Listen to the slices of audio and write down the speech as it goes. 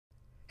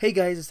Hey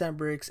guys, it's Sam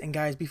Bricks, and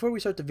guys, before we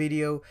start the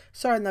video,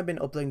 sorry I've not been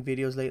uploading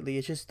videos lately.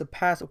 It's just the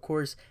past, of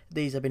course,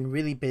 days I've been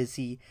really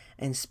busy,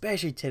 and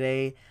especially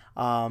today,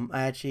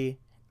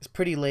 it's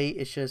pretty late.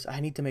 It's just I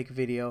need to make a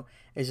video.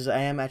 It's just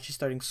I am actually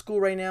starting school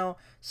right now,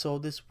 so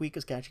this week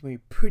is actually gonna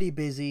be pretty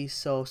busy.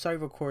 So sorry,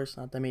 of course,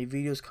 not that many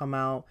videos come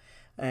out,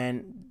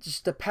 and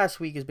just the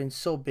past week has been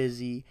so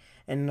busy.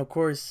 And of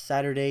course,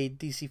 Saturday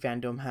DC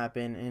Fandom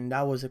happened, and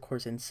that was of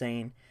course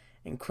insane.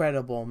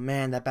 Incredible,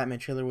 man. That Batman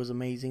trailer was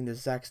amazing. The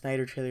Zack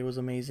Snyder trailer was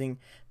amazing.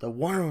 The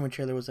Wonder Woman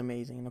trailer was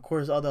amazing, and of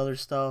course all the other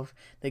stuff,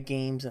 the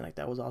games and like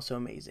that was also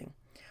amazing.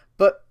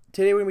 But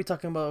today we're gonna be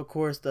talking about, of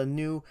course, the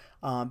new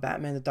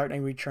Batman: The Dark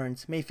Knight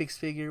Returns MAFEX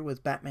figure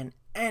with Batman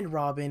and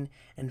Robin.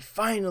 And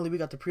finally, we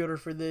got the pre-order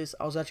for this.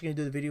 I was actually gonna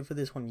do the video for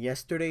this one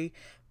yesterday,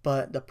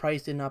 but the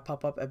price did not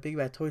pop up at Big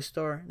Bad Toy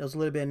Store. That was a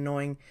little bit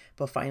annoying,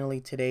 but finally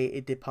today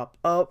it did pop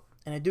up.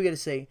 And I do gotta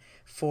say,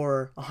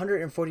 for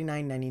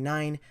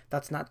 $149.99,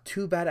 that's not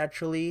too bad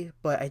actually.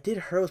 But I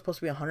did hear it was supposed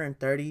to be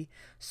 130,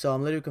 so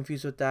I'm a little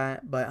confused with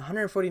that. But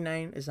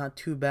 149 is not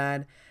too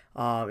bad.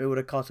 It would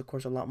have cost, of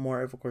course, a lot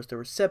more if, of course, they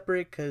were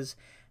separate. Because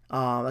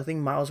I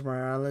think Miles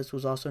Morales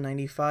was also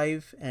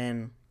 95,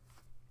 and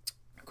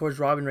of course,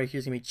 Robin right here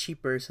is gonna be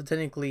cheaper. So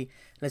technically,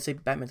 let's say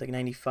Batman's like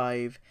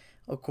 95.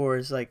 Of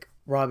course, like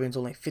Robin's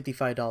only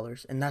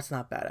 $55, and that's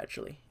not bad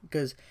actually,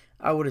 because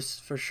I would have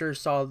for sure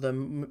saw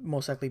them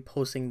most likely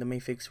posting the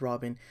MAFEX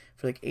Robin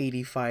for like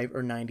 85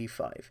 or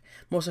 95.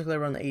 Most likely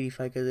around the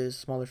 85 because it is a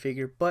smaller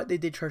figure, but they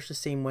did charge the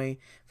same way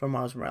for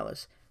Miles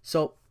Morales.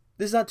 So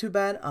this is not too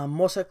bad.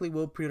 Most likely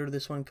will pre-order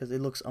this one because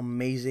it looks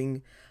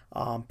amazing.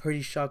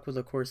 Pretty shocked with,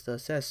 of course, the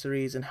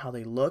accessories and how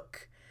they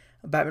look.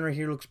 Batman right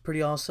here looks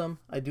pretty awesome.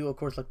 I do, of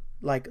course,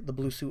 like the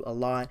blue suit a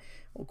lot.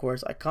 Of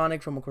course,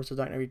 iconic from, of course, The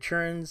Dark Knight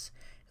Returns.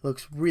 It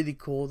looks really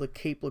cool. The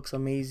cape looks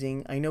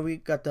amazing. I know we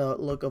got the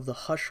look of the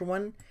Hush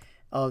one,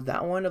 of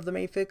that one of the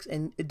MAFEX,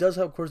 and it does,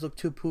 of course, look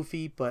too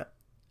poofy, but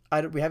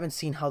we haven't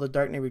seen how the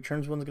Dark Knight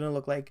Returns one's going to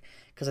look like,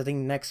 because I think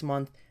next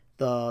month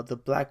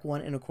the black one,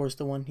 and of course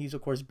the one he's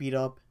of course beat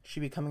up, should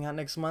be coming out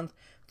next month.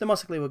 Then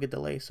most likely will get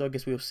delayed, so I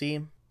guess we'll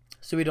see.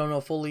 So we don't know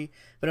fully.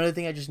 But another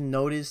thing I just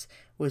noticed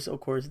was, of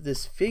course,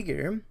 this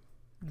figure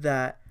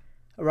that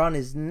around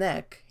his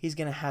neck, he's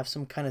gonna have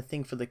some kind of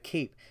thing for the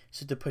cape,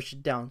 so to push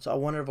it down. So I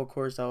wonder if, of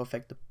course, that will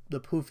affect the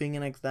poofing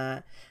and like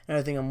that.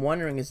 Another thing I'm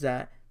wondering is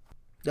that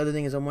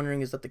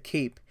the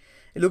cape,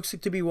 it looks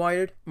like to be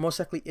wired. Most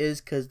likely is,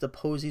 because the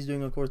pose he's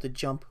doing, of course, the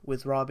jump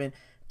with Robin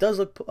does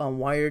look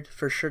wired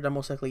for sure. That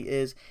most likely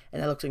is,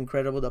 and that looks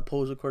incredible. The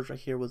pose, of course, right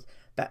here with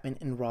Batman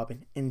and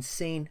Robin,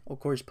 insane,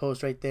 of course,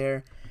 pose right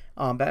there.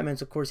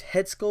 Batman's, of course,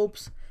 head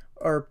sculpts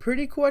are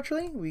pretty cool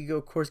actually. We go,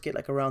 of course, get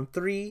like around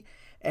 3,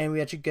 and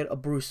we actually get a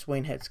Bruce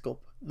Wayne head sculpt.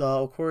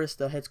 Of course,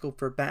 the head sculpt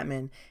for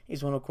Batman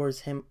is one, of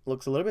course, him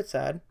looks a little bit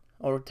sad,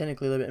 or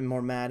technically a little bit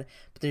more mad.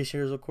 But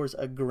here's, of course,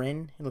 a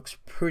grin. It looks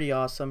pretty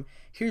awesome.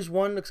 Here's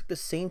one, looks like the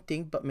same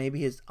thing, but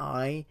maybe his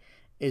eye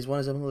is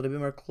one is a little bit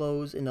more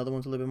closed, and the other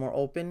one's a little bit more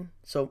open.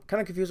 So kind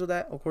of confused with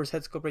that. Of course,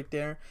 head sculpt right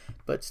there,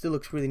 but still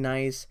looks really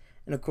nice.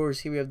 And of course,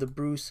 here we have the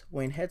Bruce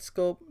Wayne head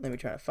sculpt. Let me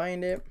try to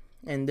find it.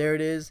 And there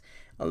it is.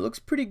 Looks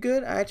pretty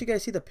good. I actually gotta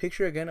see the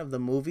picture again of the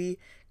movie,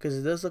 because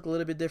it does look a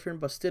little bit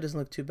different, but still doesn't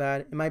look too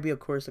bad. It might be, of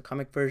course, the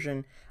comic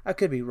version. I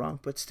could be wrong,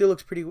 but still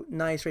looks pretty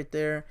nice right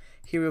there.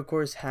 Here we, of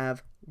course,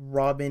 have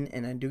Robin,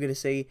 and I do gotta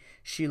say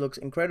she looks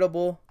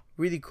incredible,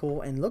 really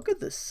cool. And look at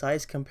the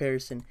size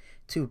comparison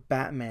to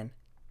Batman.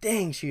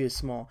 Dang, she is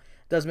small.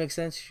 Does make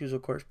sense. She was,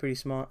 of course, pretty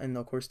small, and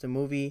of course the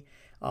movie,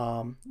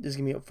 this is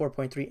gonna be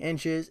 4.3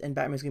 inches, and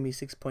Batman's gonna be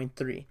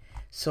 6.3.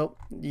 So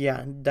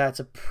yeah, that's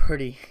a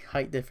pretty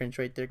height difference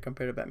right there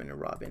compared to Batman and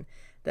Robin.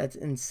 That's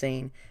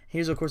insane.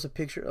 Here's, of course, a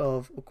picture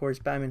of course,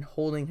 Batman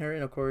holding her,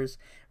 and of course,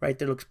 right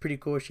there looks pretty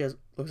cool. She has,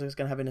 looks like it's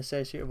gonna have an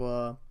accessory of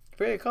I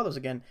forget what you call those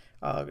again.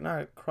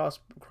 Not a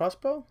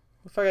crossbow.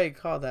 I forgot how you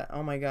call that.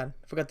 Oh my god,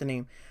 I forgot the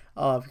name.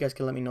 If you guys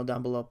can let me know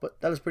down below.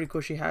 But that was pretty cool.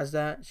 She has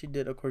that. She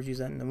did, of course, use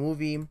that in the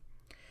movie.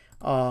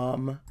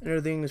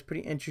 Another thing was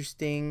pretty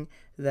interesting,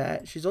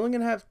 that she's only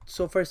gonna have,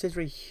 so far it says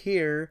right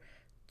here,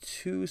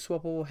 2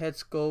 swappable head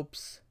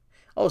sculpts.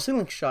 Oh,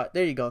 slingshot.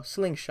 There you go,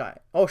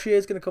 slingshot. Oh, she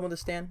is gonna come with a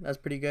stand. That's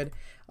pretty good.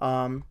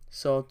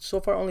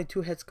 So far only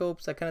 2 head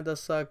sculpts. That kind of does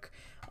suck.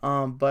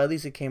 But at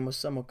least it came with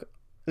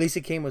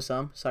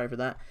some. Sorry for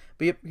that.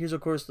 But yep, here's, of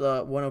course,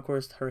 the one, of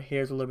course, her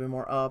hair's a little bit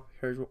more up.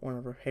 Here's one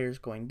of her hairs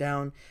going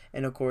down,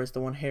 and of course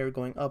the one hair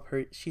going up.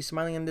 She's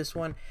smiling in this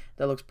one.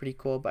 That looks pretty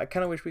cool. But I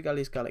kind of wish we got at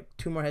least got like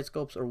 2 more head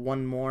sculpts, or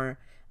 1 more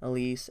at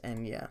least.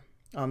 And yeah,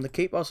 the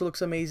cape also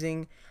looks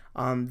amazing.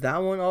 That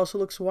one also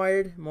looks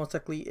wired. Most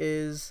likely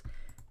is.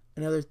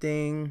 Another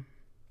thing,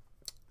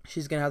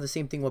 she's gonna have the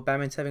same thing what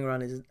Batman's having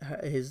around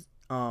his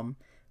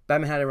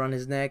Batman had it around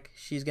his neck.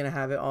 She's gonna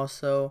have it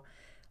also.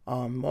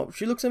 Well,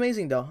 she looks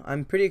amazing though.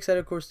 I'm pretty excited,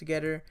 of course, to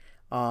get her.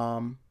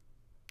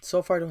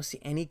 So far I don't see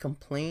any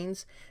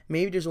complaints.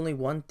 Maybe there's only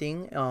one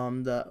thing,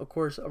 the of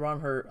course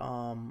around her,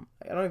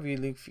 I don't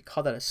know if you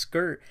call that a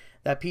skirt,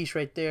 that piece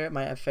right there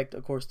might affect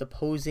of course the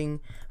posing,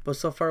 but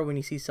so far when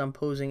you see some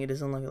posing it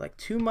doesn't look like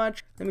too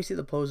much. Let me see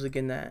the pose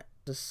again, that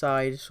the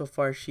side. So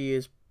far she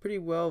is pretty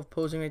well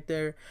posing right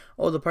there.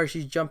 Oh, the part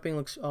she's jumping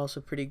looks also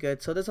pretty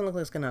good, so it doesn't look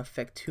like it's gonna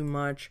affect too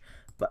much,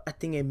 but I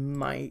think it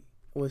might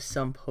with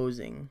some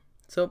posing.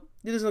 So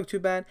it doesn't look too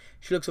bad.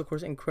 She looks of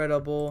course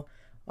incredible.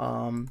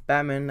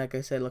 Batman, like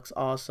I said, looks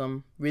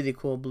awesome. Really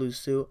cool blue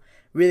suit.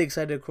 Really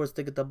excited, of course,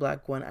 to get the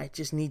black one. I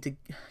just need to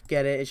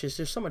get it. It's just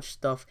there's so much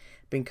stuff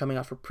been coming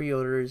out for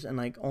pre-orders, and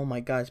like, oh my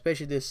god,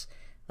 especially this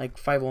like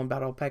 501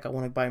 battle pack. I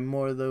want to buy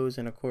more of those,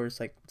 and of course,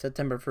 like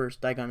September 1st,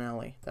 Diagon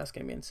Alley. That's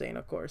gonna be insane,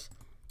 of course.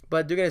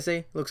 But do gotta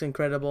say, looks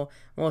incredible.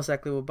 Most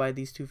likely will buy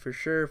these two for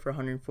sure for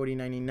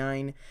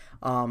 $140.99.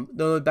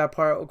 The only bad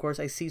part, of course,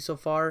 I see so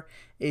far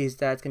is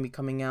that it's gonna be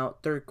coming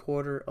out third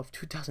quarter of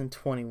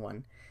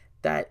 2021.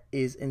 That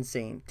is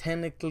insane.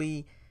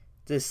 Technically,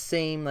 the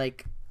same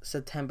like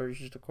September,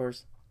 just of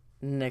course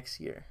next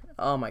year.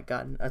 Oh my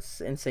god,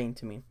 that's insane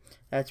to me.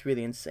 That's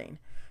really insane.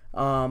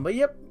 But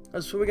yep,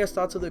 so we guys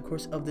thoughts of the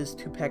course of this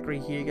 2-pack right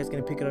here. You guys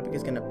gonna pick it up? You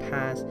guys gonna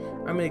pass?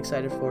 I'm really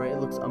excited for it. It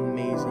looks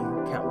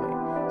amazing. Can't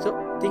wait.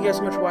 So thank you guys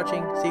so much for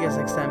watching. See you guys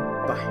next time.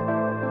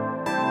 Bye.